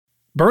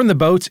Burn the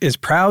Boats is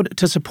proud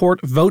to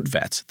support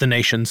VoteVets, the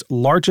nation's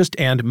largest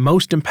and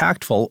most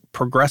impactful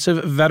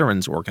progressive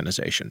veterans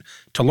organization.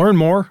 To learn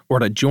more or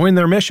to join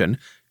their mission,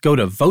 go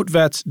to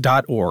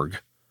votevets.org.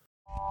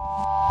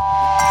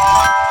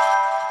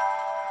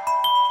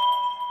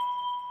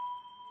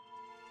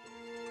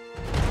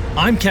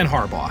 I'm Ken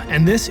Harbaugh,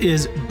 and this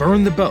is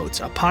Burn the Boats,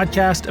 a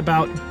podcast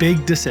about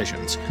big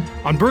decisions.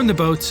 On Burn the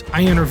Boats,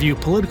 I interview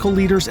political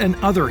leaders and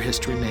other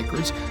history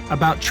makers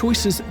about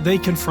choices they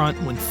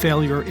confront when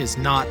failure is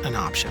not an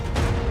option.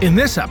 In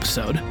this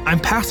episode, I'm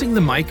passing the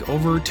mic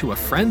over to a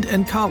friend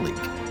and colleague.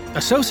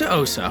 Asosa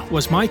Osa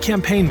was my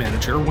campaign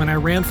manager when I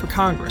ran for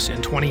Congress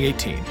in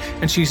 2018,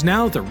 and she's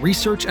now the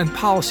Research and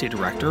Policy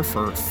Director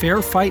for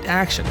Fair Fight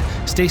Action,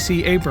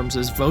 Stacey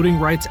Abrams' voting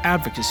rights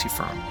advocacy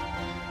firm.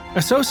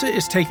 Asosa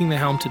is taking the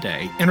helm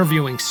today,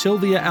 interviewing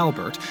Sylvia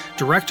Albert,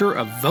 Director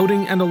of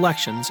Voting and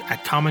Elections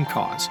at Common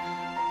Cause.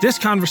 This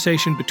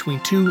conversation between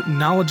two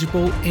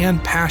knowledgeable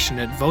and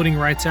passionate voting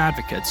rights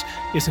advocates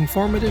is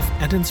informative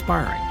and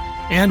inspiring.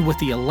 And with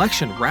the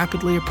election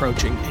rapidly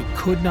approaching, it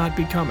could not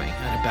be coming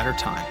at a better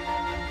time.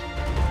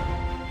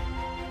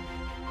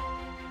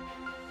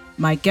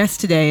 My guest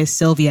today is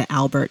Sylvia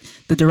Albert,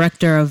 the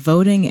Director of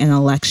Voting and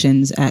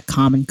Elections at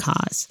Common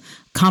Cause.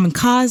 Common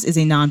Cause is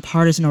a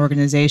nonpartisan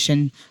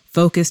organization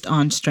focused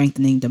on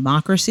strengthening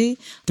democracy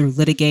through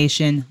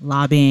litigation,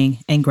 lobbying,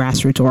 and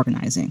grassroots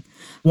organizing.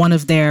 One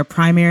of their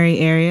primary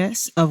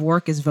areas of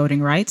work is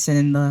voting rights, and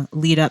in the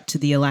lead up to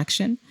the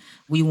election,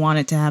 we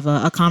wanted to have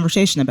a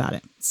conversation about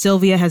it.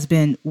 Sylvia has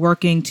been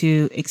working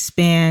to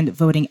expand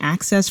voting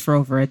access for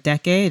over a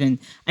decade, and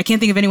I can't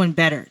think of anyone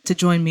better to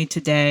join me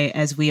today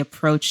as we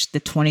approach the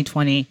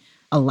 2020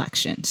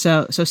 election.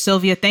 So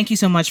Sylvia, thank you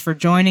so much for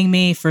joining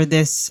me for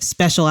this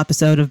special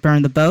episode of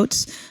Burn the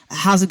Boats.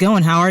 How's it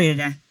going? How are you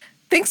today?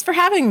 Thanks for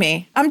having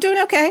me. I'm doing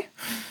okay.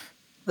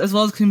 As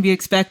well as can be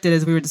expected,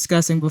 as we were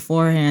discussing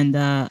beforehand,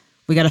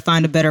 we got to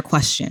find a better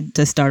question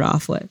to start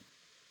off with.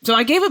 So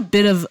I gave a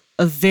bit of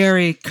a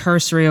very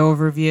cursory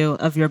overview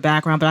of your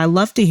background, but I'd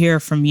love to hear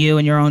from you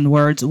in your own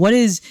words. What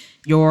is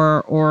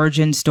your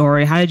origin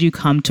story? How did you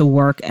come to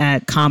work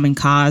at Common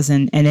Cause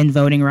and in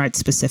voting rights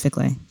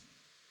specifically?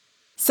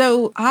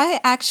 So I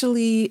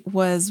actually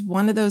was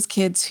one of those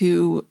kids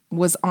who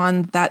was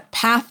on that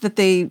path that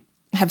they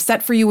have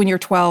set for you when you're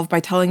 12 by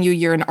telling you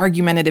you're an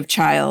argumentative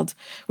child,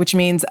 which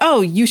means,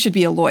 oh, you should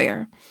be a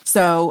lawyer.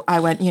 So I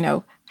went,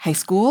 high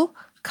school,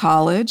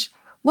 college,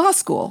 law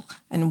school.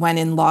 And when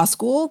in law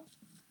school,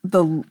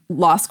 the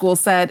law school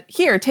said,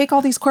 here, take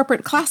all these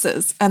corporate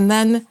classes, and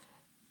then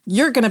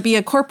you're going to be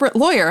a corporate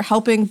lawyer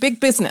helping big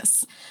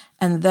business.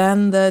 And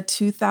then the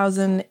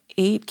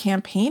 2008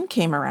 campaign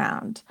came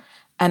around,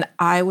 and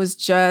I was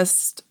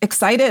just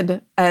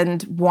excited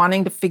and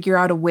wanting to figure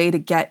out a way to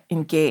get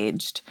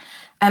engaged.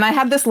 And I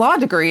had this law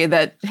degree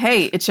that,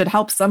 hey, it should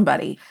help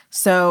somebody.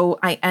 So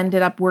I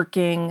ended up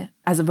working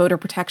as a voter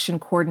protection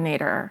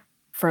coordinator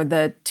for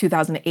the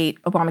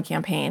 2008 Obama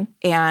campaign.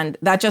 And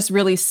that just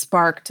really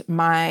sparked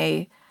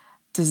my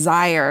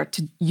desire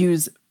to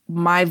use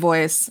my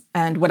voice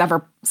and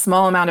whatever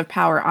small amount of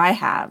power I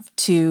have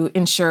to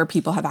ensure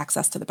people have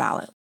access to the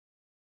ballot.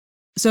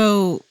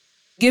 So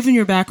given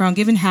your background,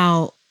 given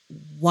how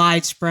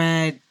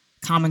widespread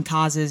Common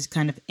Cause's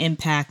kind of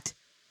impact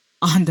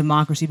on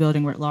democracy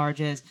building writ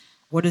large is,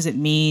 what does it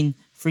mean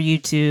for you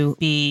to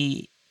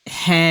be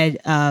head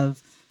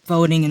of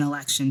voting and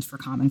elections for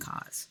Common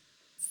Cause?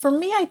 For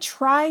me, I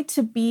try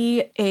to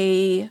be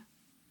a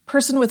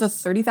person with a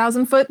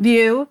 30,000-foot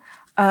view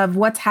of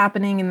what's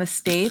happening in the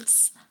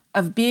states,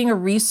 of being a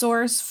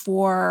resource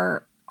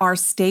for our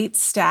state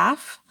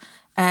staff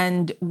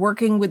and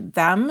working with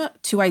them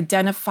to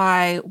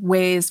identify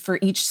ways for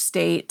each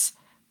state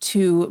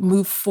to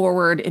move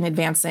forward in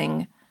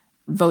advancing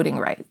voting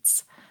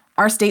rights.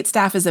 Our state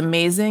staff is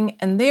amazing,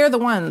 and they are the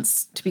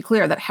ones, to be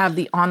clear, that have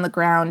the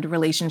on-the-ground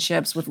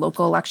relationships with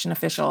local election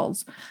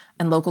officials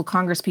and local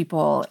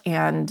congresspeople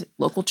and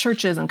local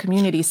churches and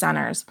community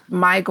centers.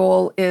 My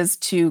goal is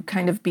to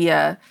kind of be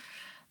a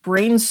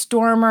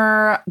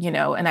brainstormer,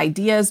 an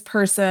ideas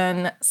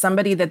person,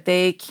 somebody that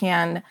they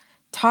can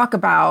talk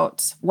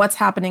about what's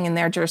happening in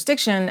their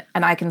jurisdiction,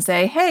 and I can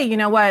say, hey, you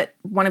know what?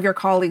 One of your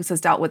colleagues has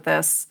dealt with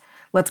this.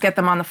 Let's get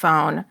them on the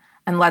phone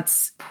and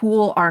let's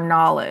pool our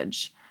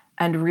knowledge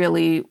and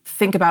really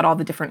think about all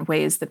the different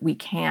ways that we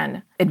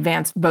can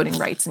advance voting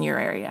rights in your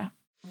area.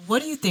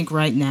 What do you think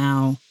right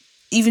now,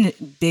 even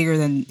bigger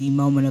than the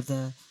moment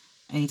of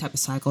any type of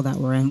cycle that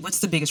we're in,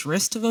 what's the biggest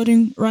risk to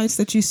voting rights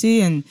that you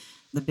see and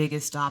the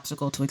biggest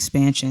obstacle to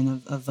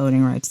expansion of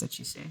voting rights that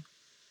you see?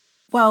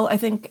 Well, I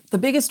think the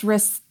biggest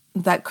risk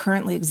that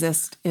currently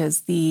exist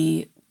is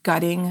the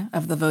gutting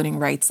of the Voting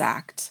Rights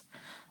Act.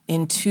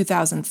 In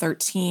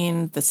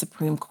 2013, the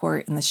Supreme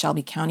Court in the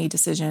Shelby County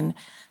decision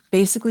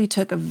basically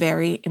took a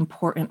very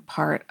important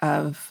part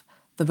of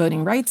the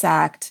Voting Rights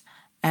Act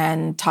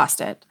and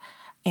tossed it.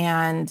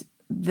 And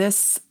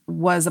this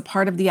was a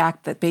part of the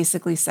act that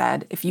basically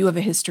said, if you have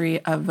a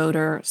history of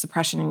voter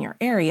suppression in your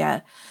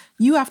area,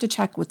 you have to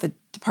check with the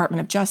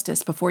Department of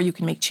Justice before you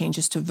can make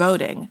changes to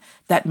voting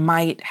that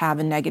might have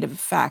a negative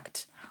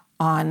effect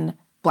on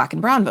Black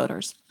and brown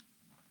voters.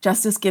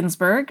 Justice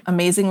Ginsburg,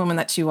 amazing woman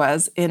that she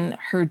was, in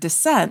her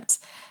dissent,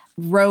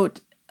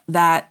 wrote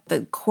that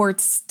the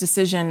court's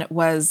decision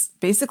was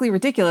basically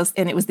ridiculous.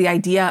 And it was the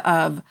idea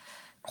of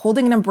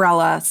holding an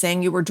umbrella,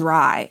 saying you were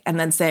dry, and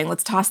then saying,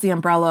 let's toss the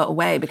umbrella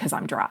away because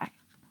I'm dry.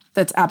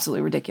 That's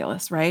absolutely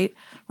ridiculous, right?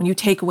 When you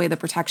take away the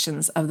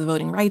protections of the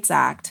Voting Rights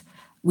Act,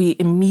 we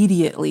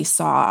immediately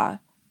saw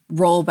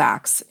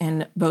rollbacks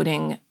in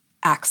voting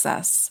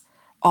access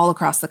all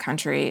across the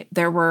country.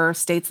 There were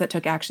states that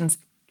took actions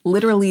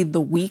literally the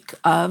week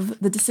of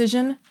the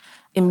decision,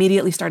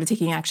 immediately started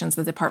taking actions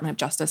the Department of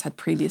Justice had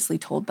previously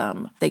told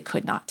them they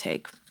could not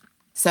take.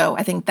 So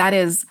I think that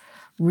is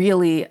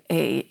really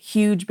a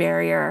huge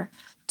barrier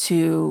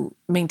to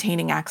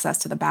maintaining access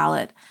to the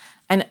ballot.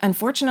 And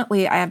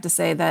unfortunately, I have to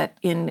say that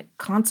in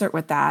concert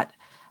with that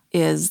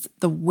is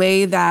the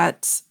way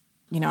that,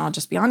 I'll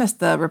just be honest,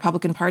 the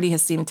Republican Party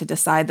has seemed to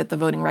decide that the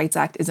Voting Rights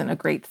Act isn't a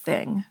great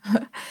thing.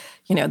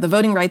 The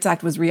Voting Rights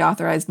Act was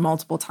reauthorized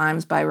multiple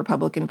times by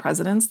Republican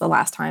presidents, the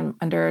last time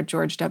under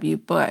George W.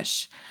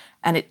 Bush.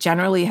 And it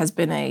generally has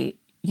been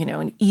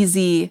an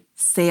easy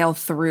sail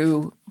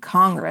through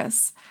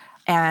Congress.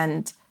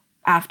 And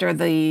after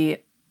the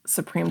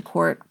Supreme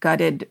Court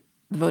gutted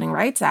the Voting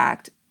Rights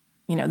Act,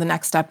 the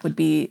next step would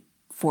be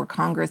for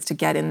Congress to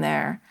get in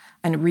there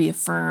and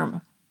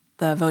reaffirm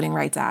the Voting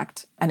Rights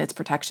Act and its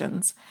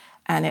protections.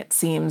 And it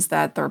seems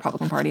that the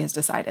Republican Party has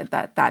decided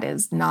that that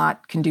is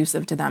not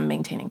conducive to them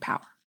maintaining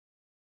power.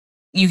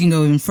 You can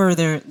go even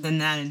further than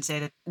that and say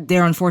that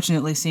there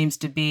unfortunately seems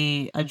to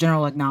be a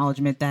general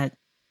acknowledgement that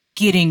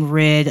getting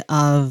rid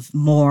of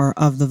more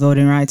of the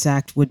Voting Rights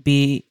Act would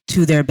be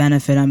to their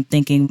benefit. I'm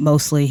thinking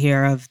mostly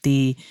here of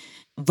the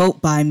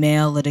vote by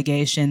mail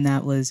litigation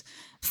that was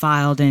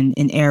filed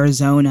in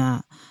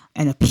Arizona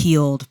and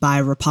appealed by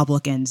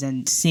Republicans,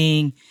 and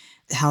seeing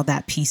how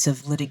that piece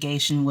of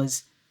litigation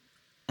was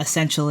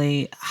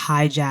essentially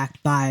hijacked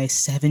by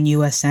 7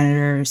 U.S.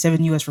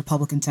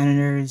 Republican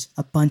senators,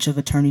 a bunch of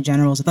attorney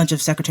generals, a bunch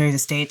of secretaries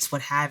of states,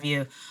 what have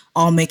you,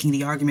 all making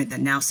the argument that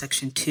now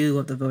Section 2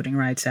 of the Voting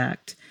Rights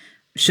Act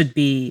should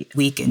be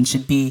weakened,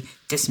 should be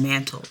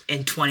dismantled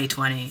in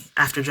 2020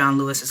 after John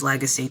Lewis's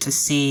legacy. To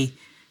see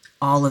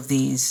all of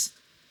these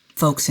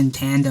folks in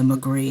tandem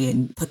agree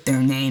and put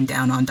their name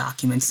down on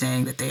documents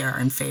saying that they are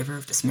in favor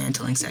of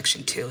dismantling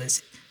Section 2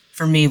 is,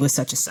 for me, was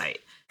such a sight.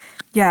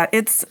 Yeah,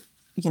 it's,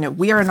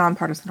 we are a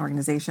nonpartisan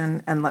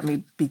organization, and let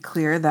me be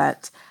clear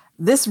that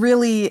this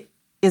really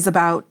is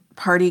about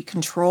party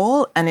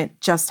control, and it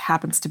just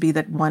happens to be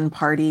that one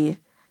party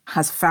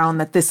has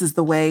found that this is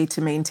the way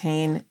to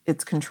maintain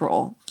its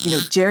control.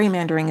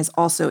 Gerrymandering is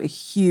also a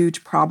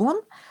huge problem,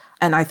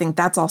 and I think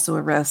that's also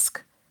a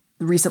risk.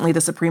 Recently,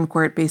 the Supreme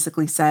Court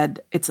basically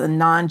said it's a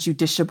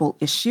non-judiciable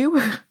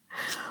issue,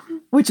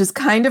 which is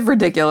kind of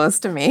ridiculous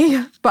to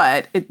me.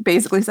 But it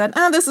basically said,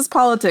 this is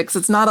politics.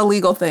 It's not a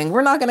legal thing.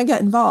 We're not going to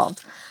get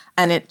involved.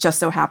 And it just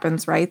so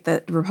happens, right,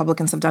 that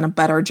Republicans have done a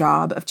better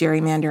job of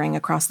gerrymandering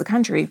across the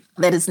country.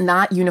 That is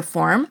not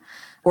uniform.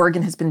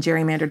 Oregon has been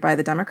gerrymandered by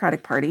the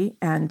Democratic Party,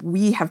 and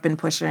we have been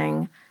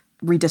pushing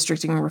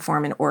redistricting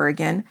reform in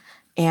Oregon.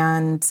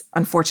 And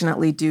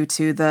unfortunately, due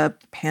to the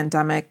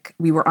pandemic,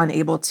 we were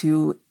unable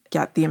to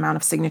get the amount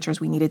of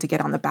signatures we needed to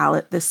get on the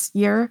ballot this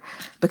year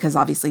because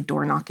obviously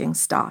door knocking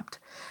stopped.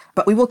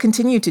 But we will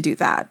continue to do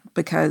that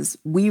because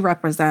we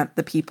represent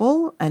the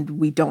people and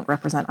we don't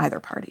represent either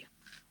party.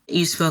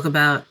 You spoke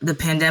about the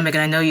pandemic,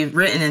 and I know you've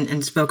written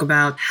and spoke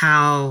about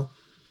how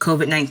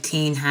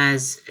COVID-19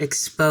 has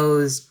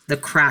exposed the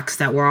cracks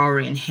that were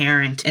already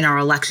inherent in our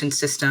election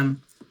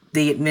system,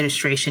 the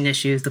administration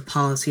issues, the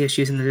policy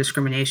issues, and the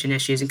discrimination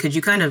issues. And could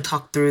you kind of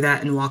talk through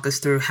that and walk us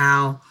through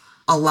how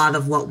a lot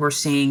of what we're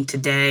seeing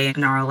today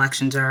in our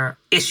elections are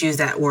issues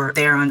that were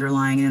there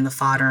underlying in the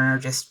fodder and are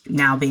just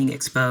now being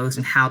exposed,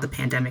 and how the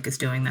pandemic is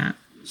doing that?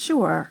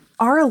 Sure.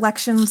 Our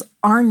elections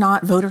are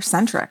not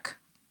voter-centric.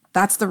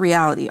 That's the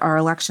reality. Our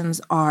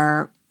elections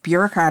are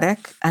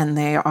bureaucratic, and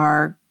they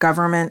are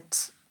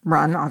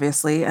government-run,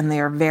 obviously, and they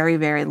are very,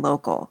 very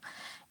local.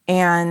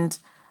 And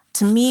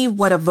to me,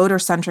 what a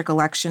voter-centric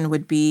election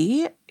would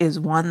be is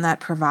one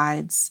that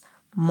provides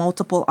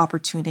multiple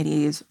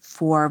opportunities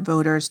for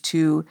voters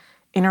to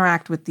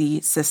interact with the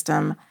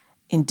system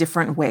in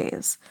different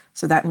ways.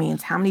 So that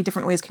means, how many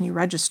different ways can you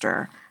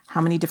register?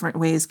 How many different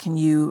ways can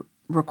you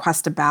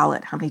request a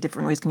ballot? How many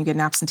different ways can you get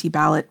an absentee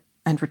ballot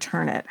and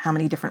return it? How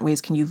many different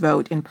ways can you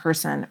vote in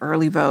person,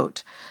 early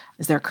vote?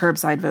 Is there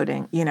curbside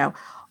voting?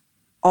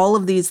 All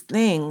of these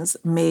things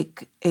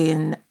make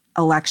an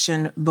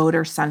election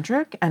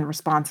voter-centric and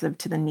responsive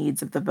to the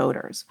needs of the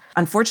voters.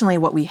 Unfortunately,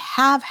 what we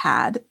have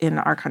had in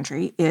our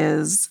country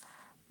is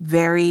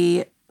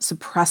very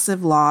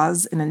suppressive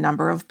laws in a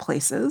number of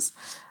places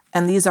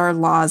And these are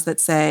laws that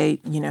say,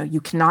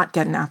 you cannot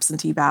get an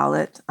absentee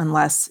ballot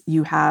unless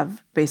you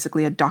have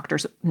basically a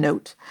doctor's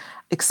note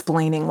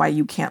explaining why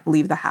you can't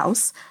leave the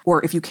house.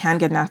 Or if you can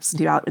get an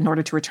absentee ballot, in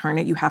order to return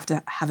it, you have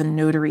to have a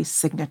notary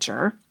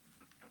signature.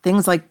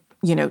 Things like,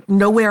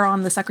 nowhere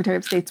on the Secretary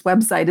of State's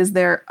website is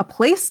there a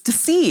place to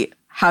see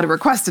how to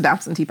request an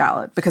absentee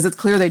ballot, because it's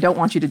clear they don't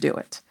want you to do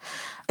it.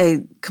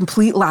 A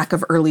complete lack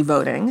of early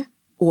voting,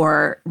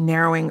 or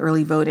narrowing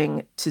early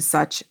voting to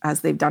such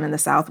as they've done in the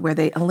South, where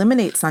they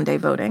eliminate Sunday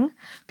voting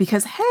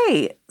because,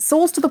 hey,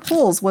 souls to the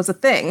polls was a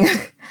thing,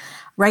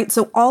 right?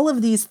 So all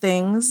of these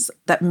things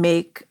that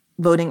make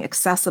voting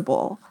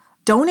accessible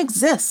don't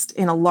exist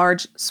in a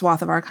large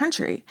swath of our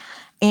country.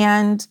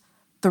 And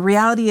the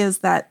reality is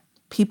that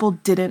people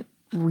didn't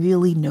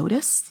really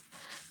notice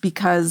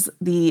because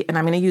and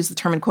I'm going to use the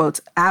term in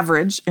quotes,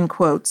 average, in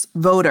quotes,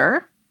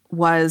 voter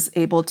was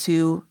able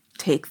to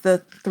take the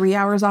 3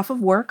 hours off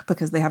of work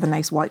because they have a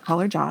nice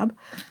white-collar job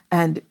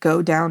and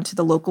go down to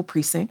the local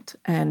precinct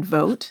and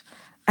vote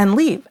and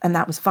leave, and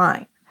that was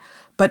fine.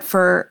 But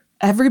for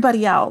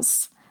everybody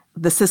else,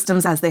 the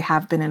systems as they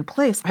have been in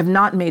place have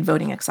not made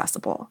voting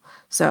accessible.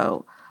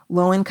 So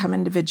low-income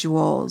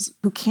individuals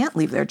who can't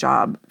leave their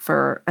job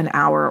for an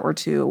hour or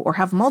two or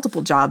have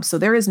multiple jobs, so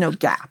there is no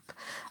gap.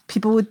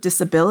 People with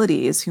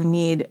disabilities who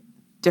need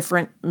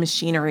different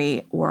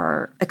machinery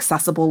or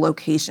accessible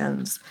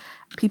locations.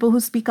 People who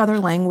speak other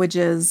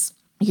languages,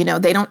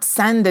 they don't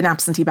send an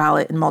absentee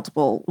ballot in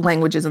multiple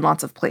languages in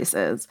lots of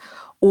places.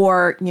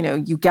 Or,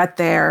 you get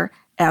there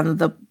and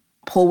the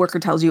poll worker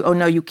tells you, oh,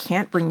 no, you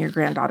can't bring your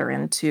granddaughter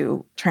in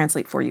to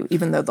translate for you,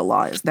 even though the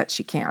law is that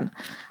she can.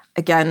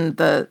 Again,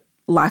 the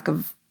lack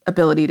of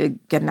ability to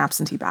get an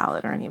absentee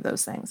ballot or any of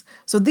those things.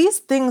 So these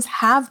things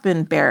have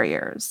been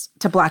barriers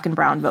to Black and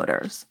brown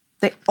voters.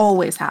 They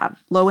always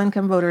have.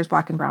 Low-income voters,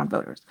 Black and brown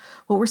voters.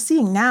 What we're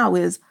seeing now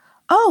is,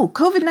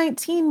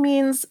 COVID-19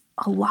 means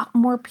a lot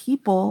more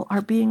people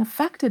are being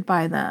affected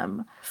by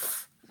them.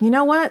 You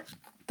know what?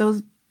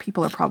 Those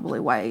people are probably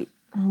white.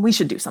 We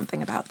should do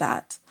something about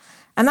that.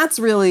 And that's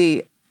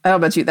really, I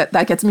don't know about you,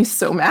 that gets me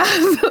so mad.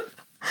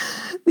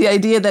 The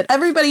idea that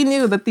everybody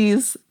knew that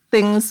these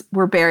things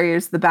were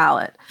barriers to the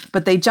ballot,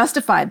 but they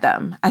justified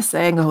them as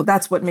saying,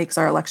 that's what makes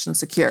our election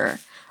secure.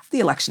 The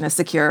election is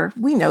secure.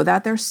 We know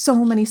that. There's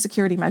so many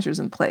security measures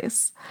in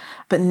place.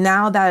 But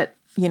now that,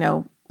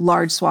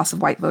 large swaths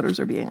of white voters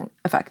are being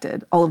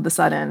affected, all of a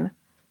sudden,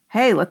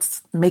 hey,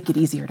 let's make it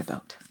easier to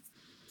vote.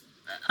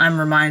 I'm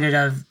reminded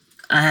of,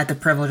 I had the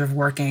privilege of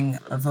working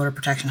a voter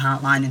protection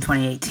hotline in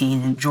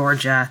 2018 in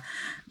Georgia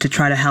to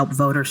try to help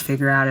voters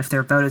figure out if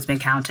their vote has been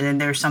counted.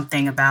 And there's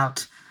something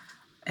about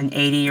an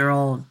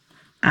 80-year-old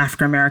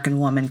African-American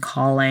woman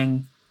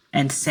calling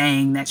and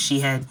saying that she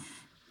had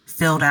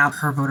filled out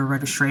her voter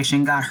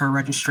registration, got her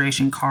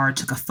registration card,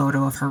 took a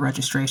photo of her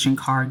registration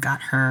card, got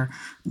her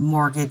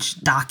mortgage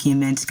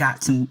documents,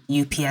 got some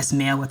UPS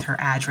mail with her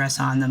address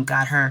on them,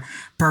 got her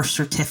birth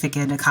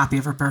certificate, a copy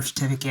of her birth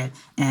certificate,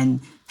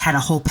 and had a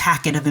whole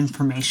packet of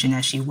information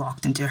as she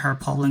walked into her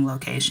polling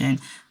location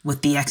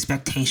with the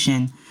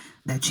expectation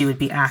that she would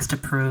be asked to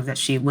prove that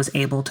she was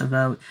able to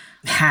vote,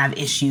 have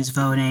issues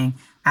voting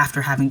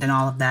after having done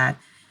all of that,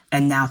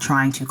 and now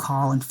trying to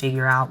call and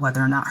figure out whether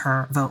or not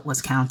her vote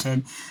was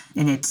counted.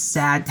 And it's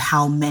sad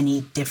how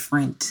many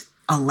different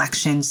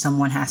elections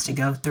someone has to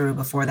go through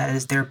before that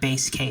is their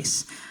base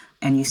case.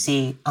 And you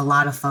see a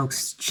lot of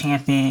folks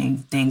championing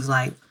things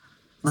like,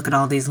 look at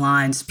all these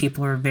lines,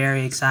 people are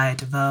very excited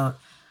to vote.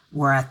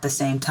 Where at the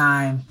same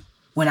time,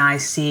 when I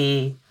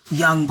see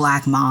young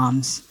Black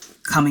moms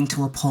coming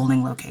to a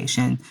polling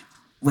location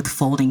with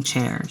folding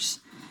chairs,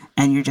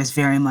 and you're just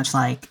very much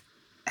like,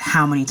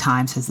 how many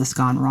times has this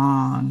gone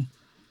wrong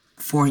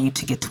for you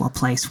to get to a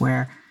place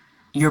where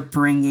you're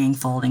bringing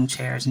folding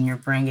chairs and you're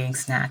bringing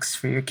snacks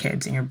for your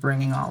kids and you're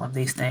bringing all of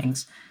these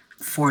things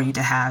for you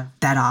to have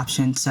that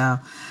option. So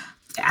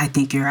I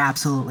think you're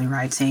absolutely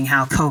right, seeing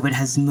how COVID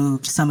has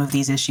moved some of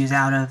these issues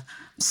out of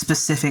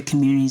specific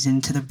communities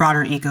into the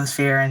broader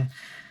ecosphere. And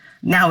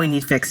now we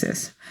need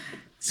fixes.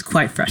 It's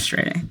quite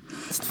frustrating.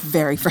 It's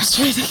very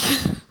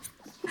frustrating.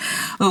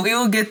 Well, we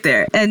will get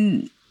there.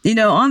 And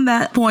on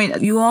that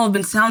point, you all have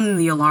been sounding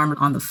the alarm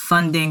on the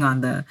funding, on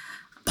the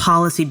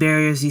policy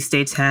barriers these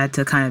states had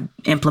to kind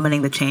of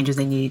implementing the changes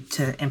they need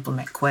to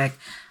implement quick,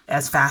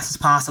 as fast as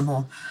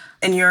possible.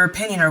 In your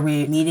opinion, are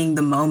we meeting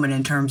the moment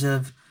in terms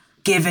of,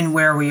 given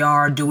where we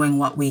are, doing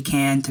what we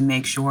can to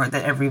make sure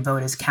that every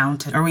vote is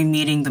counted? Are we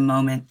meeting the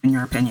moment, in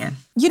your opinion?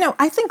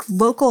 I think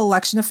local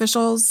election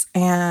officials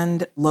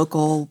and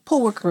local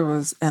poll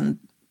workers and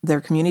their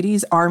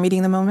communities are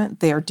meeting the moment.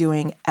 They are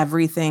doing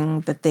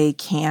everything that they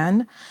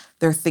can.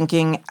 They're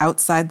thinking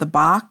outside the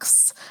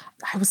box.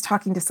 I was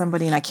talking to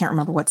somebody, and I can't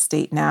remember what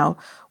state now,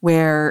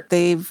 where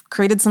they've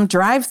created some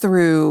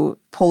drive-through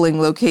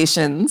polling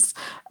locations,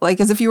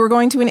 like as if you were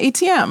going to an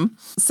ATM.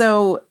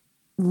 So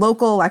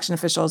local election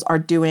officials are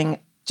doing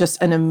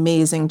just an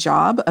amazing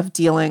job of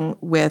dealing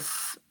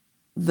with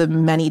the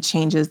many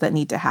changes that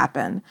need to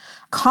happen.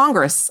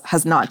 Congress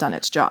has not done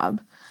its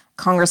job.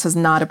 Congress has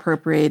not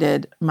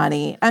appropriated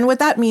money. And what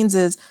that means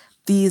is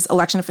these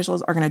election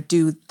officials are going to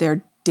do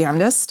their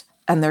damnedest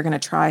and they're going to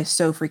try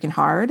so freaking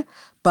hard.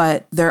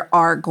 But there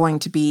are going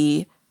to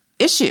be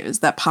issues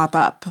that pop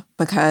up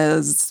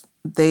because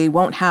they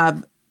won't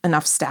have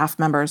enough staff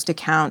members to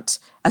count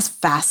as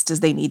fast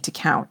as they need to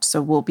count.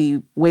 So we'll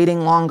be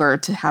waiting longer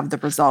to have the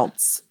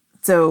results.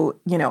 So,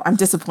 I'm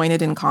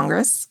disappointed in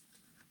Congress.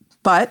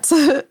 But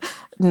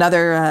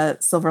another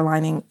silver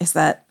lining is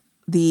that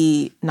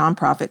the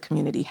nonprofit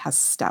community has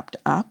stepped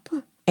up.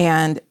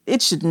 And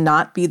it should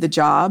not be the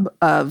job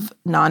of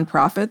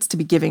nonprofits to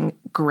be giving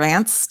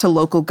grants to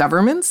local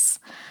governments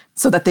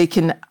so that they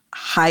can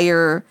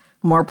hire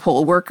more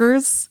poll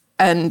workers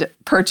and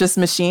purchase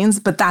machines.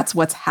 But that's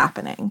what's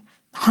happening.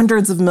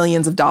 Hundreds of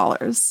millions of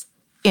dollars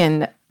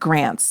in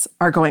grants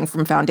are going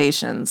from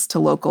foundations to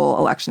local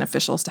election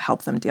officials to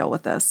help them deal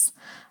with this.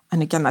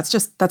 And again,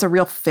 that's a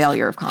real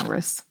failure of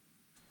Congress.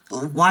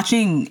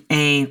 Watching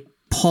a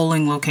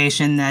polling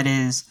location that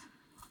is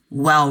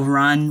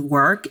well-run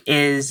work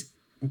is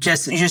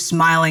just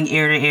smiling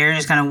ear to ear,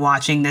 just kind of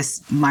watching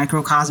this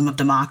microcosm of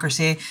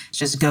democracy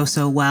just go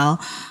so well.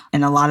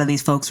 And a lot of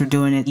these folks are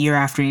doing it year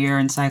after year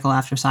and cycle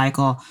after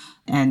cycle.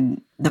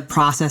 And the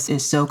process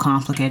is so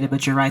complicated,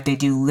 but you're right, they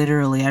do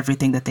literally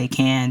everything that they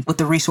can with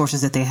the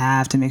resources that they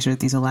have to make sure that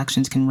these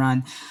elections can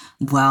run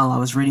well. I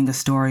was reading a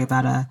story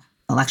about an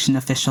election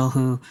official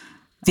who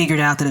figured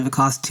out that it would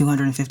cost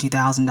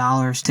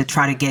 $250,000 to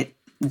try to get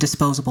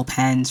disposable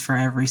pens for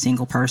every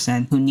single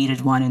person who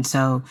needed one. And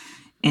so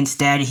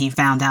instead, he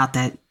found out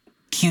that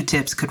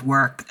Q-tips could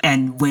work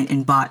and went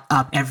and bought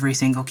up every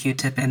single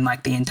Q-tip in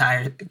the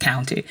entire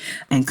county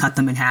and cut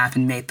them in half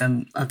and made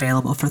them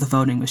available for the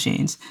voting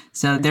machines.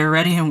 So they're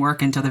ready and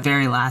working until the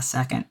very last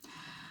second.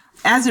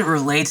 As it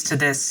relates to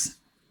this,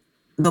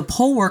 the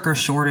poll worker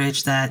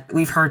shortage that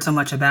we've heard so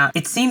much about,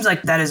 it seems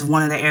like that is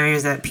one of the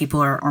areas that people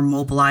are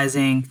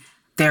mobilizing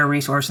their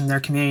resources and their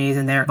communities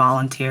and their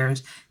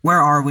volunteers. Where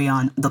are we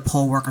on the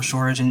poll worker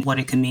shortage and what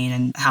it can mean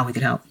and how we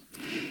could help?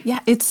 Yeah,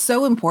 it's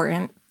so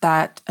important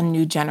that a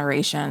new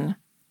generation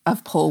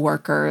of poll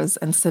workers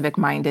and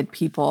civic-minded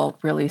people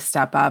really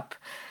step up.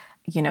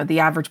 The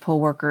average poll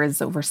worker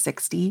is over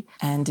 60,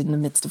 and in the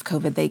midst of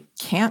COVID, they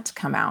can't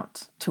come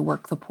out to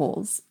work the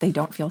polls. They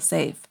don't feel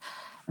safe.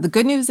 The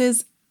good news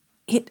is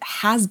it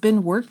has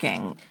been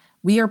working.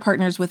 We are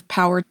partners with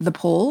Power the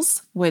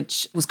Polls,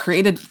 which was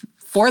created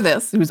for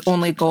this, whose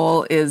only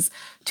goal is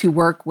to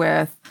work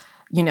with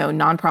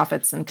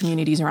nonprofits and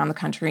communities around the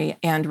country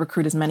and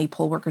recruit as many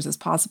poll workers as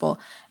possible.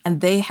 And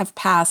they have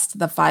passed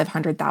the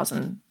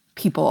 500,000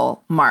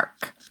 people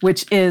mark,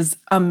 which is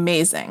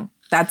amazing.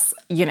 That's,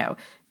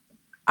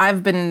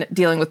 I've been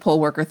dealing with poll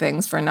worker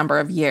things for a number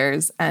of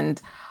years. And,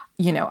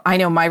 I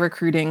know my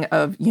recruiting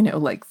of,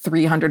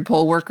 300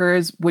 poll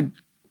workers would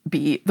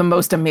be the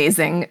most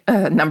amazing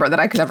number that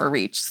I could ever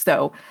reach.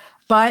 So,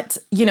 but,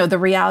 the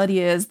reality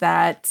is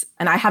that,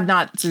 and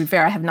to be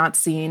fair, I have not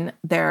seen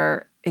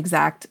their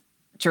exact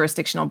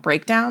jurisdictional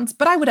breakdowns,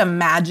 but I would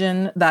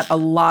imagine that a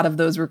lot of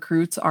those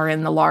recruits are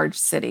in the large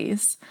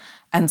cities.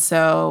 And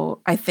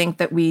so I think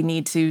that we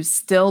need to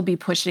still be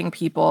pushing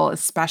people,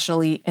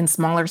 especially in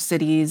smaller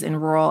cities, in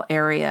rural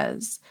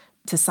areas,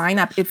 to sign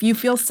up. If you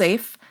feel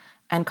safe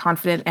and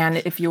confident, and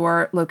if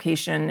your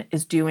location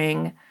is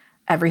doing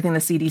everything the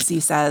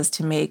CDC says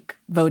to make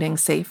voting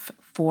safe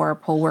for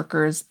poll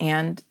workers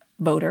and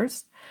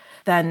voters,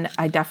 then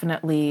I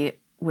definitely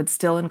would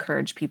still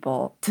encourage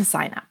people to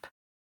sign up.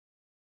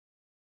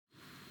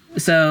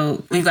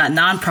 So we've got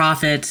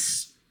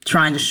nonprofits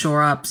trying to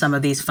shore up some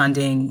of these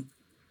funding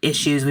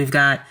issues. We've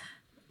got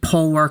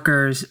poll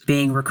workers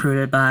being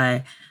recruited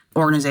by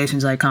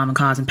organizations like Common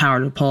Cause and Power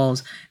to the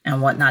Polls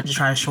and whatnot to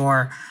try to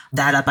shore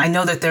that up. I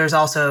know that there's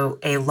also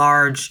a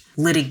large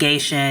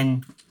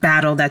litigation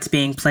battle that's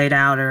being played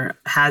out or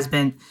has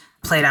been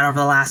played out over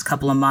the last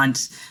couple of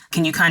months.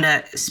 Can you kind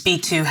of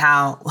speak to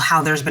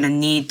how there's been a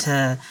need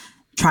to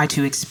try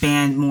to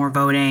expand more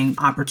voting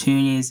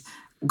opportunities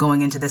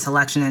going into this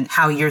election and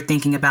how you're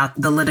thinking about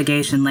the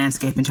litigation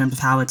landscape in terms of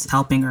how it's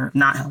helping or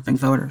not helping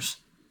voters?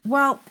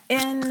 Well,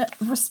 in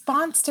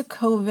response to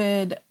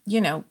COVID,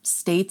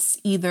 states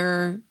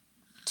either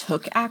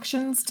took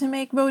actions to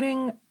make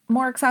voting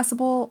more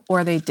accessible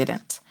or they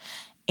didn't.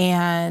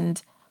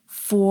 And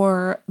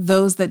for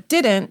those that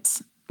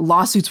didn't,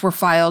 lawsuits were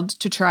filed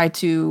to try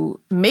to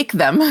make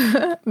them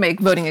make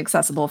voting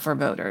accessible for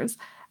voters.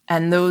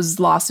 And those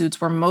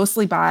lawsuits were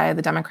mostly by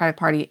the Democratic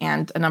Party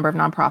and a number of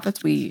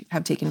nonprofits. We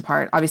have taken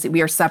part. Obviously,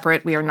 we are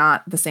separate. We are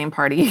not the same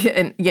party.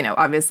 And,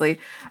 obviously,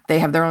 they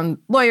have their own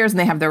lawyers and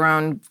they have their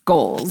own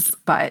goals.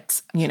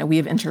 But, we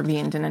have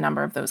intervened in a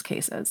number of those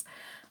cases.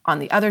 On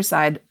the other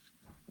side,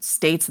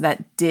 states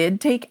that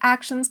did take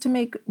actions to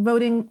make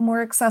voting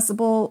more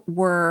accessible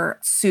were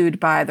sued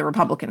by the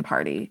Republican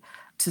Party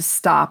to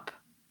stop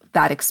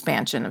that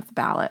expansion of the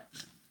ballot.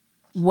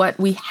 What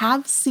we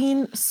have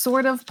seen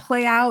sort of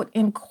play out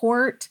in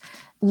court,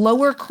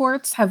 lower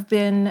courts have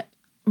been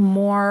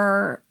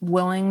more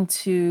willing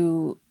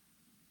to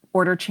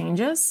order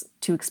changes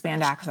to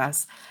expand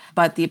access.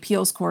 But the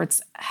appeals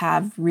courts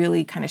have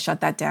really kind of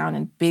shut that down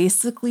and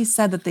basically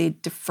said that they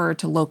defer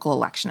to local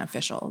election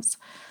officials.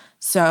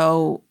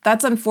 So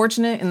that's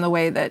unfortunate in the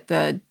way that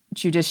the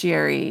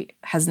judiciary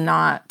has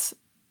not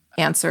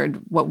answered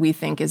what we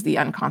think is the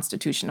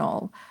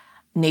unconstitutional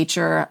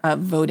nature of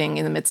voting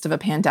in the midst of a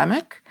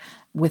pandemic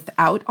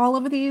without all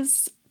of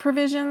these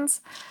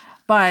provisions.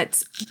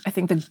 But I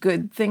think the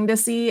good thing to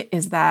see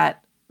is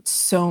that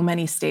so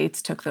many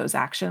states took those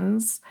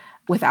actions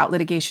without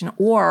litigation,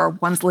 or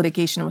once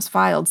litigation was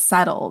filed,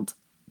 settled.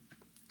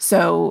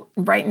 So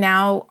right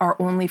now are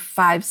only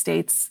 5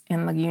 states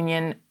in the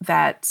union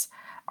that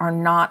are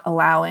not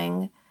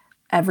allowing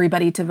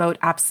everybody to vote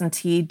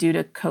absentee due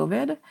to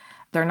COVID.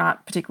 They're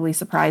not particularly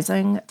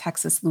surprising: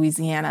 Texas,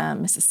 Louisiana,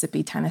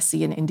 Mississippi,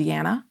 Tennessee, and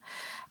Indiana.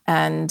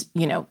 And,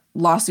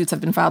 lawsuits have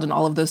been filed in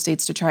all of those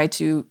states to try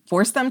to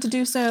force them to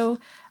do so.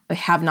 They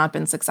have not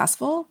been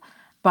successful.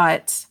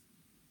 But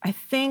I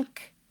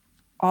think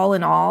all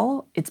in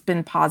all, it's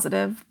been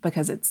positive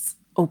because it's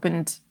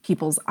opened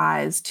people's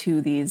eyes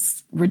to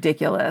these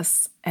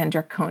ridiculous and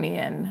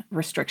draconian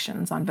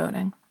restrictions on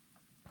voting.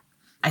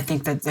 I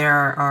think that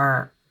there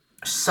are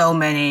so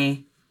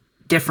many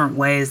different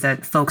ways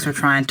that folks are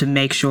trying to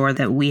make sure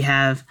that we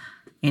have,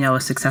 a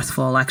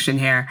successful election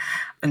here.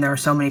 And there are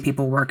so many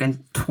people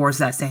working towards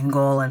that same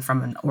goal. And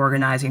from an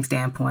organizing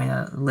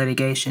standpoint,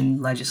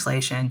 litigation,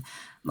 legislation,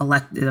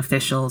 elected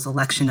officials,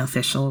 election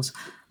officials,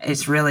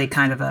 it's really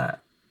kind of a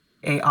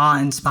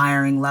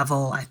awe-inspiring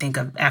level, I think,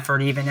 of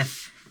effort, even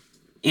if,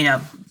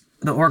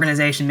 the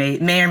organization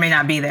may or may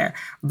not be there.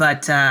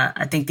 But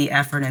I think the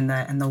effort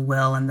and the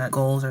will and the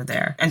goals are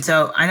there. And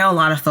so I know a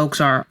lot of folks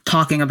are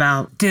talking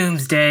about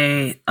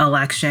doomsday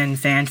election,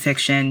 fan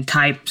fiction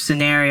type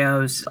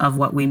scenarios of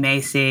what we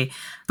may see.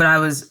 But I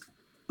was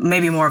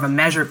maybe more of a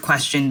measured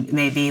question,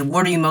 maybe,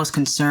 what are you most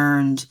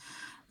concerned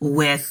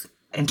with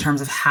in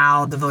terms of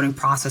how the voting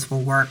process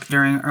will work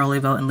during early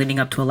vote and leading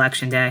up to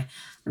Election Day?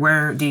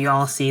 Where do you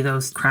all see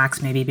those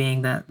cracks maybe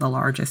being the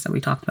largest that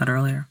we talked about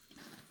earlier?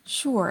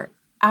 Sure.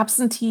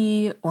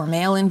 Absentee or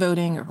mail-in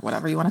voting, or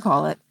whatever you want to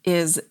call it,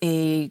 is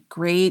a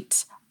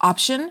great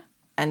option.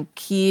 And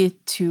key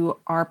to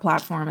our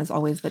platform is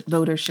always that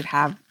voters should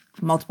have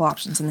multiple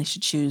options and they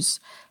should choose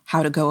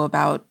how to go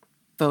about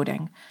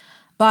voting.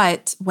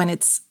 But when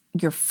it's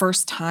your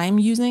first time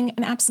using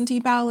an absentee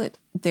ballot,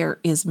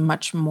 there is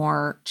much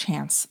more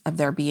chance of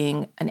there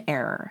being an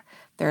error.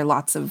 There are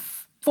lots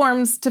of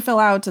forms to fill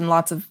out and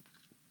lots of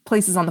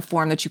places on the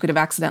form that you could have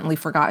accidentally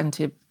forgotten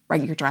to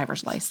write your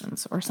driver's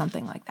license or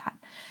something like that.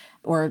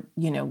 Or,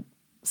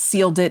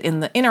 sealed it in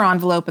the inner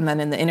envelope and then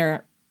in the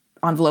inner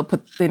envelope,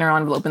 put the inner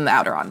envelope in the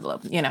outer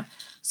envelope,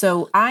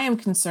 So I am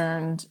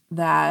concerned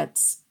that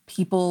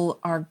people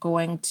are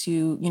going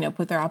to,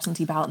 put their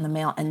absentee ballot in the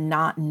mail and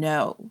not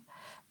know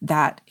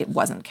that it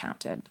wasn't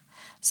counted.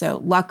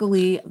 So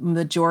luckily,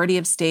 majority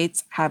of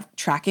states have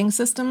tracking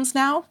systems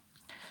now.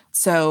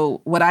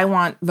 So what I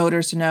want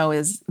voters to know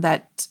is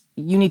that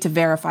you need to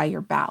verify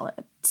your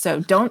ballot.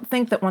 So don't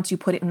think that once you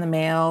put it in the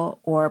mail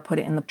or put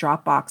it in the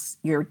drop box,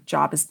 your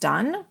job is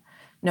done.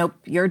 Nope,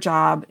 your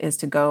job is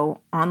to go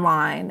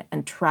online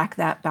and track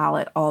that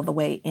ballot all the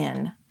way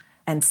in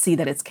and see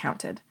that it's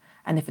counted.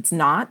 And if it's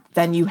not,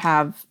 then you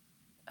have,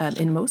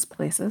 in most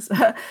places,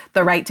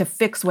 the right to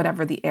fix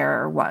whatever the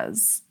error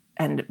was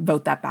and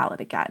vote that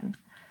ballot again.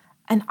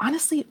 And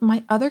honestly,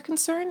 my other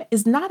concern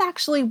is not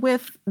actually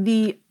with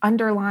the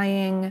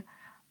underlying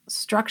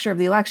structure of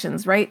the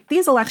elections, right?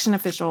 These election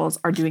officials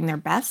are doing their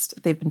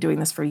best. They've been doing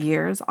this for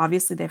years.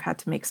 Obviously, they've had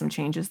to make some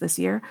changes this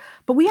year.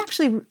 But we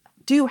actually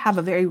do have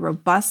a very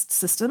robust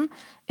system.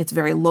 It's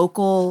very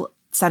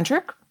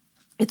local-centric.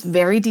 It's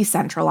very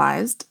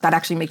decentralized. That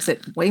actually makes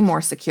it way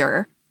more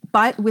secure.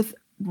 But with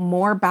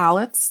more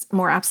ballots,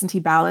 more absentee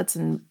ballots,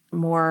 and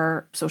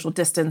more social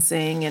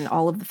distancing and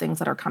all of the things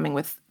that are coming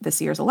with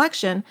this year's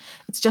election,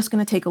 it's just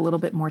going to take a little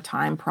bit more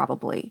time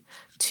probably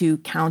to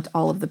count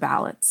all of the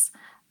ballots.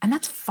 And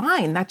that's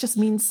fine. That just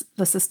means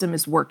the system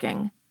is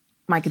working.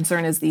 My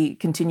concern is the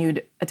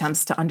continued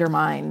attempts to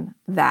undermine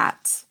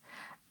that,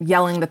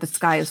 yelling that the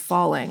sky is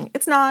falling.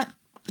 It's not.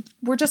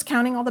 We're just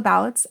counting all the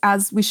ballots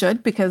as we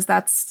should, because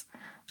that's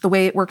the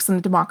way it works in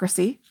a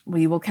democracy.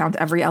 We will count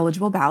every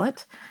eligible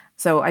ballot.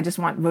 So I just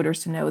want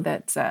voters to know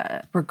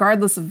that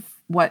regardless of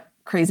what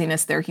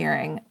craziness they're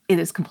hearing, it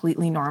is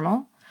completely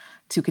normal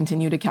to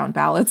continue to count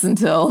ballots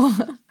until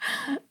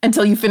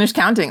you finish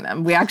counting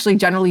them. We actually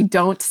generally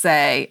don't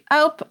say,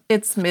 oh,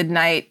 it's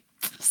midnight.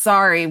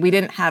 Sorry, we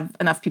didn't have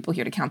enough people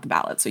here to count the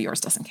ballot, so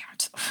yours doesn't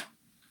count.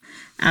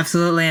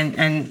 Absolutely.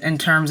 And in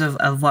terms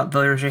of what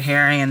voters are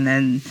hearing and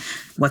then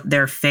what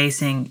they're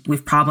facing,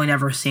 we've probably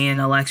never seen an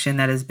election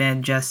that has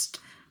been just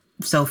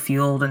so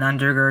fueled and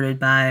undergirded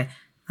by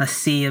a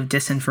sea of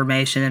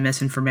disinformation and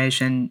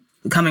misinformation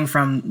coming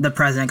from the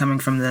president, coming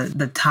from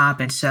the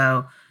top. And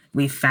so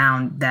we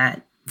found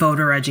that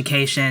voter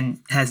education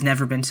has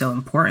never been so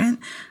important.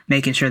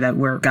 Making sure that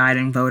we're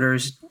guiding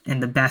voters in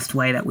the best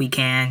way that we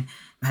can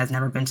has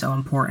never been so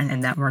important,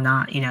 and that we're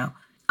not,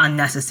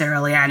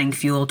 unnecessarily adding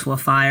fuel to a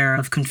fire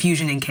of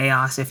confusion and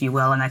chaos, if you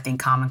will. And I think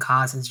Common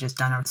Cause has just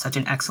done such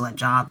an excellent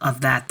job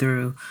of that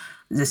through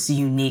this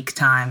unique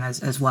time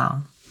as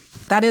well.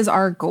 That is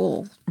our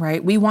goal,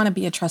 right? We want to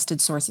be a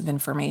trusted source of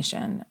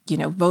information.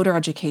 Voter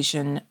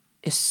education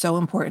is so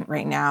important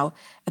right now,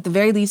 at the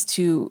very least,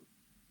 to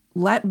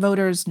let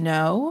voters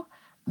know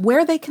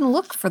where they can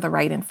look for the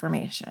right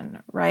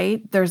information,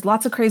 right? There's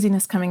lots of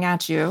craziness coming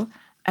at you.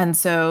 And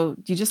so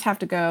you just have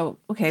to go,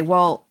 okay,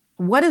 well,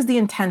 what is the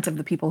intent of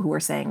the people who are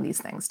saying these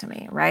things to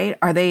me, right?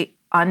 Are they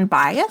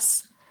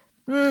unbiased?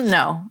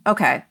 No.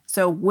 Okay.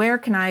 So where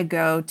can I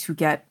go to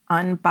get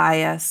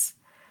unbiased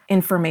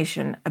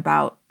information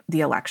about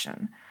the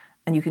election?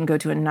 And you can go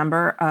to a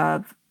number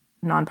of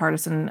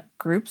nonpartisan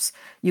groups.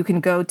 You can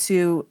go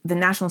to the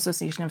National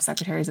Association of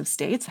Secretaries of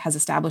States, has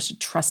established a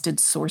trusted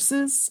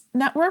sources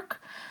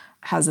network,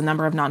 has a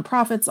number of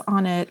nonprofits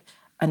on it,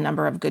 a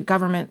number of good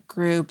government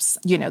groups,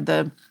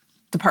 the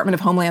Department of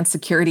Homeland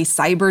Security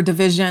Cyber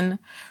Division,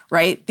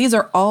 right? These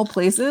are all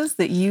places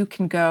that you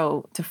can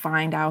go to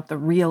find out the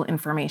real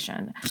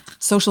information.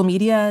 Social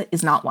media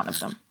is not one of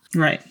them.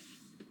 Right.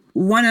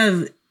 One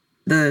of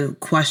the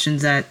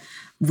questions that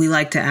we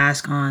like to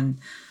ask on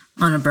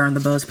a Burn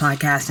the Boats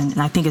podcast,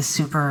 and I think is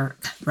super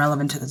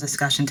relevant to the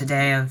discussion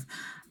today of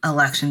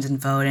elections and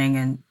voting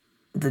and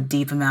the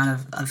deep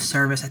amount of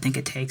service I think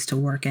it takes to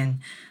work in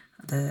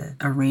the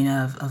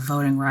arena of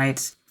voting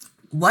rights.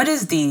 What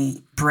is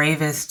the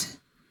bravest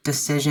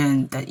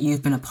decision that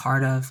you've been a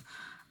part of,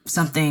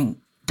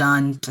 something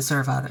done to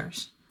serve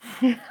others?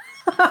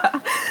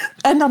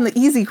 And on the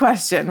easy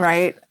question,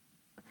 right?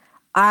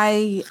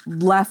 I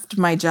left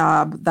my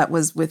job that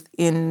was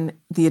within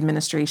the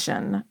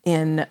administration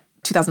in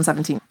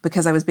 2017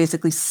 because I was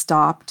basically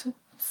stopped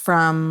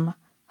from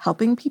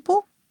helping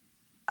people.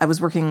 I was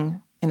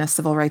working in a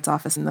civil rights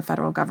office in the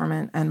federal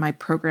government and my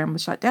program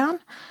was shut down.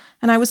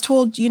 And I was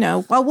told,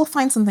 well, we'll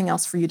find something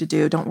else for you to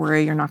do. Don't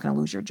worry, you're not going to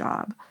lose your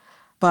job.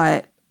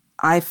 But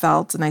I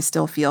felt, and I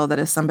still feel, that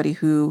as somebody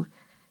who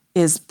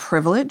is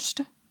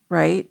privileged,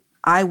 right,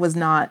 I was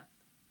not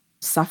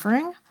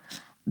suffering,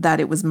 that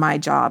it was my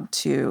job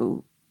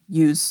to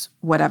use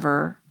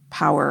whatever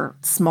power,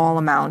 small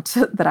amount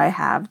that I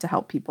have to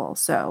help people.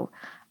 So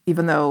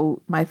even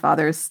though my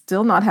father is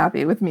still not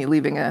happy with me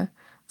leaving a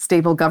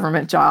stable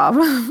government job,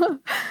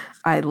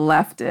 I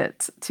left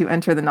it to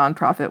enter the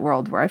nonprofit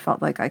world where I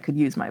felt like I could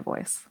use my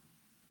voice.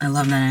 I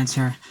love that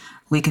answer.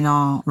 We can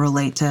all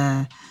relate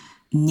to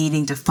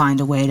needing to find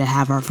a way to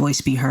have our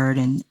voice be heard.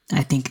 And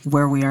I think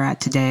where we are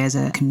at today as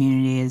a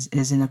community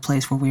is in a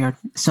place where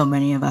so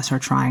many of us are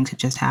trying to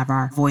just have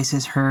our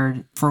voices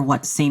heard for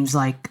what seems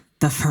like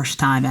the first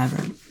time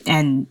ever.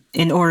 And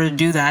in order to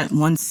do that,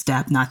 one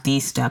step, not the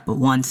step, but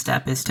one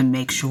step is to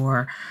make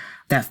sure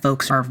that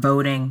folks are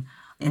voting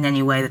in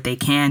any way that they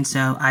can.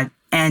 So I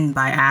end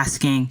by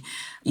asking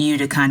you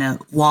to kind of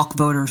walk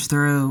voters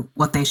through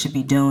what they should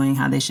be doing,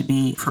 how they should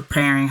be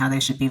preparing, how they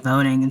should be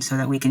voting, and so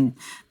that we can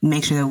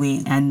make sure that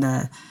we end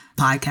the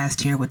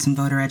podcast here with some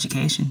voter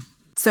education.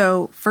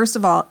 So first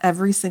of all,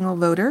 every single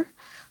voter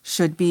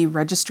should be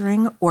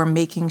registering or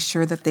making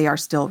sure that they are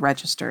still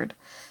registered.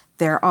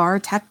 There are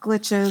tech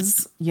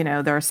glitches.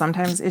 There are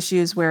sometimes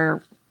issues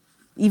where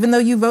even though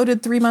you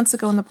voted 3 months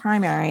ago in the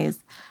primaries,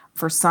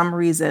 for some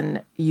reason,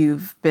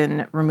 you've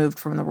been removed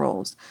from the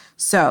rolls.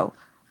 So,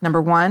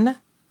 number one,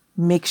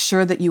 make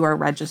sure that you are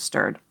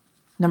registered.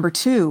 Number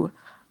two,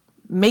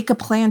 make a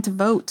plan to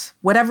vote.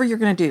 Whatever you're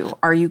going to do.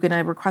 Are you going to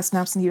request an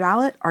absentee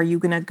ballot? Are you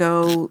going to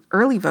go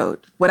early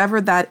vote?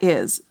 Whatever that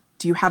is.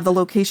 Do you have the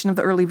location of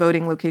the early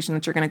voting location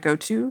that you're going to go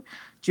to?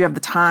 Do you have the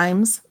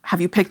times?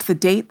 Have you picked the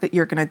date that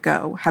you're going to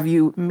go? Have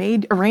you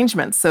made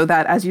arrangements so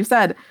that, as you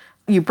said,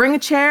 you bring a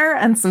chair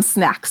and some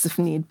snacks if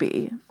need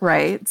be,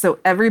 right? So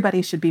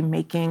everybody should be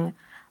making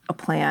a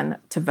plan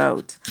to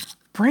vote.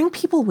 Bring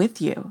people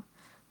with you.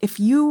 If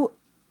you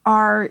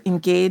are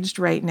engaged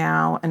right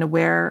now and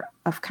aware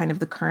of kind of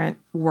the current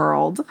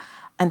world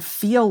and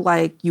feel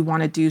like you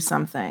want to do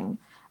something,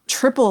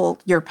 triple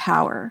your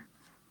power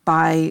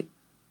by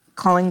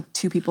calling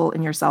 2 people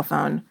in your cell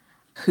phone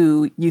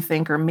who you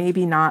think are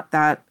maybe not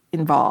that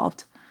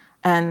involved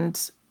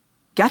and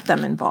get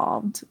them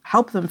involved,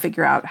 help them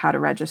figure out how to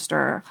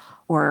register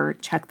or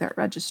check their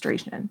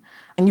registration.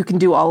 And you can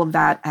do all of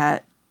that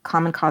at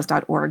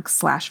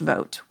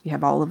commoncause.org/vote. We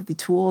have all of the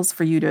tools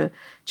for you to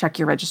check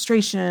your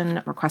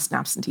registration, request an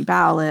absentee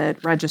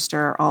ballot,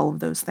 register, all of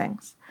those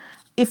things.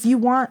 If you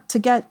want to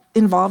get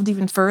involved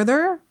even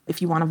further,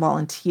 if you want to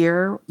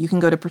volunteer, you can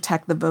go to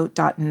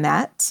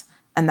protectthevote.net,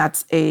 and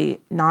that's a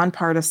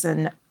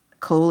nonpartisan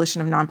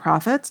coalition of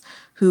nonprofits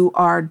who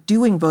are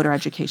doing voter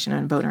education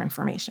and voter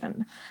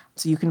information.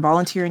 So you can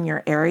volunteer in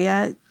your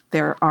area.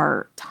 There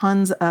are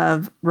tons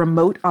of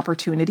remote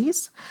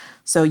opportunities.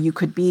 So you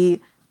could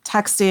be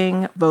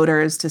texting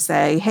voters to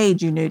say, hey,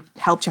 do you need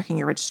help checking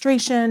your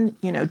registration?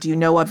 Do you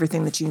know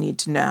everything that you need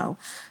to know?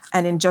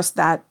 And in just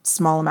that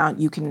small amount,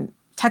 you can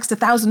text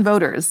 1,000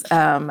 voters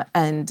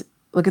and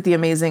look at the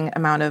amazing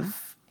amount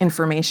of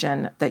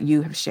information that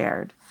you have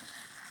shared.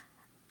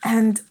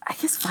 And I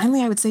guess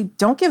finally I would say,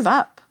 don't give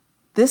up.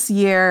 This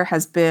year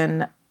has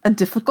been a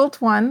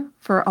difficult one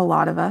for a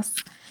lot of us.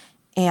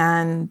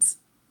 And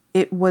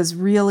it was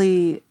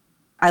really,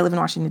 I live in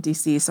Washington,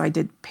 D.C., so I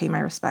did pay my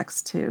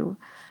respects to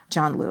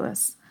John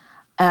Lewis.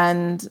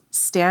 And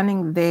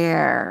standing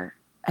there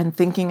and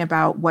thinking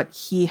about what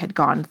he had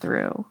gone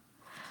through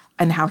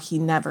and how he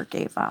never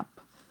gave up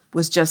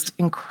was just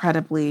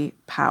incredibly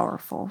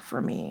powerful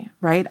for me,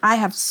 right? I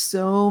have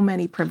so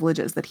many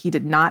privileges that he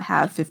did not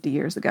have 50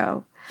 years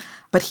ago,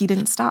 but he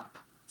didn't stop.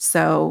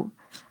 So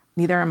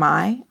neither am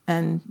I,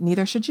 and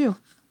neither should you.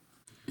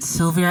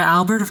 Sylvia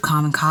Albert of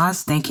Common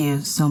Cause, thank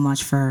you so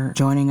much for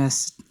joining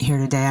us here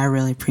today. I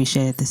really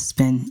appreciate it. This has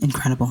been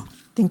incredible.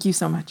 Thank you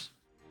so much.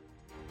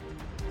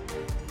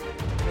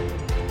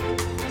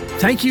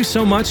 Thank you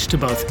so much to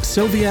both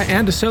Sylvia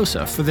and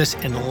Asosa for this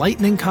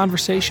enlightening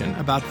conversation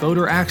about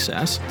voter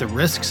access, the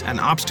risks and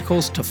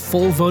obstacles to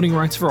full voting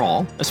rights for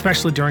all,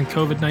 especially during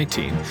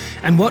COVID-19,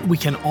 and what we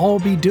can all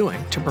be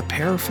doing to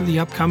prepare for the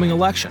upcoming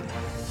election.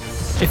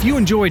 If you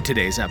enjoyed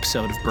today's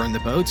episode of Burn the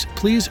Boats,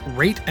 please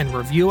rate and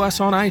review us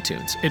on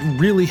iTunes. It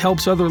really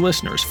helps other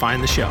listeners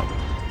find the show.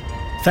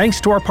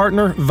 Thanks to our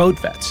partner,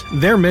 VoteVets.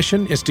 Their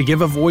mission is to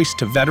give a voice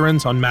to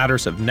veterans on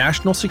matters of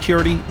national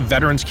security,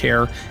 veterans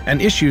care,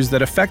 and issues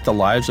that affect the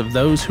lives of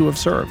those who have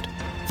served.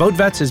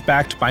 VoteVets is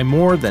backed by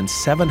more than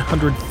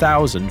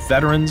 700,000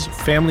 veterans,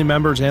 family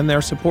members, and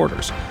their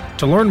supporters.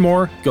 To learn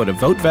more, go to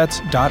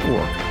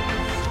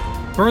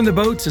votevets.org. Burn the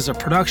Boats is a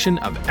production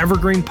of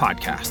Evergreen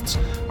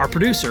Podcasts. Our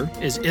producer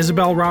is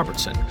Isabel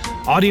Robertson.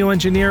 Audio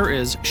engineer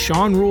is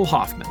Sean Rule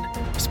Hoffman.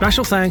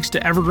 Special thanks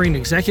to Evergreen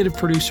executive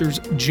producers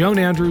Joan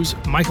Andrews,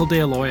 Michael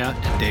DeAloia,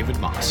 and David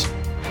Moss.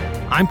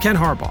 I'm Ken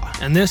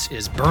Harbaugh, and this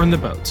is Burn the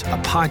Boats, a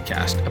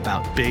podcast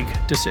about big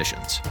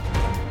decisions.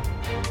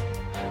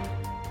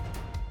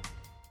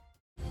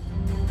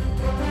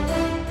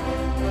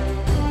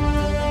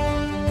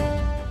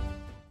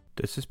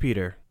 This is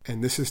Peter.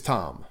 And this is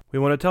Tom. We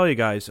want to tell you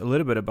guys a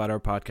little bit about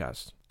our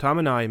podcast. Tom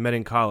and I met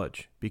in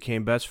college,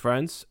 became best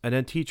friends, and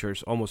then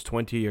teachers almost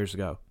 20 years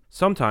ago.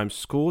 Sometimes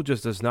school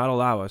just does not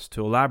allow us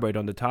to elaborate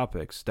on the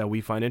topics that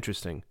we find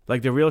interesting,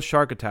 like the real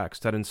shark attacks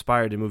that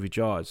inspired the movie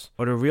Jaws,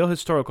 or the real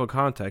historical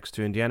context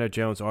to Indiana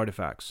Jones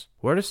artifacts.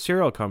 Where does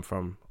cereal come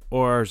from?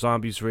 Or are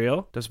zombies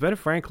real? Does Ben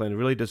Franklin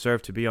really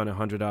deserve to be on a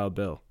 $100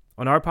 bill?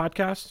 On our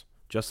podcast,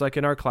 just like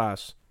in our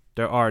class,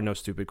 there are no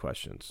stupid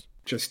questions.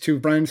 Just two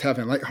friends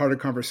having a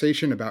lighthearted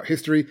conversation about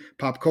history,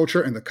 pop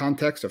culture, and the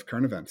context of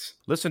current events.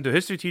 Listen to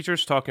History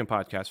Teachers Talking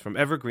Podcast from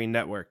Evergreen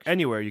Network,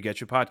 anywhere you get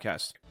your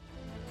podcast.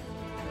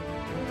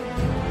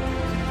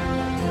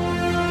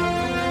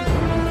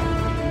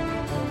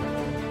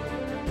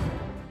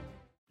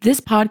 This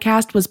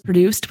podcast was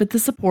produced with the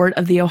support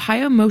of the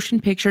Ohio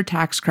Motion Picture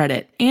Tax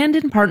Credit and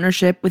in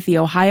partnership with the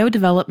Ohio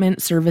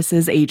Development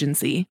Services Agency.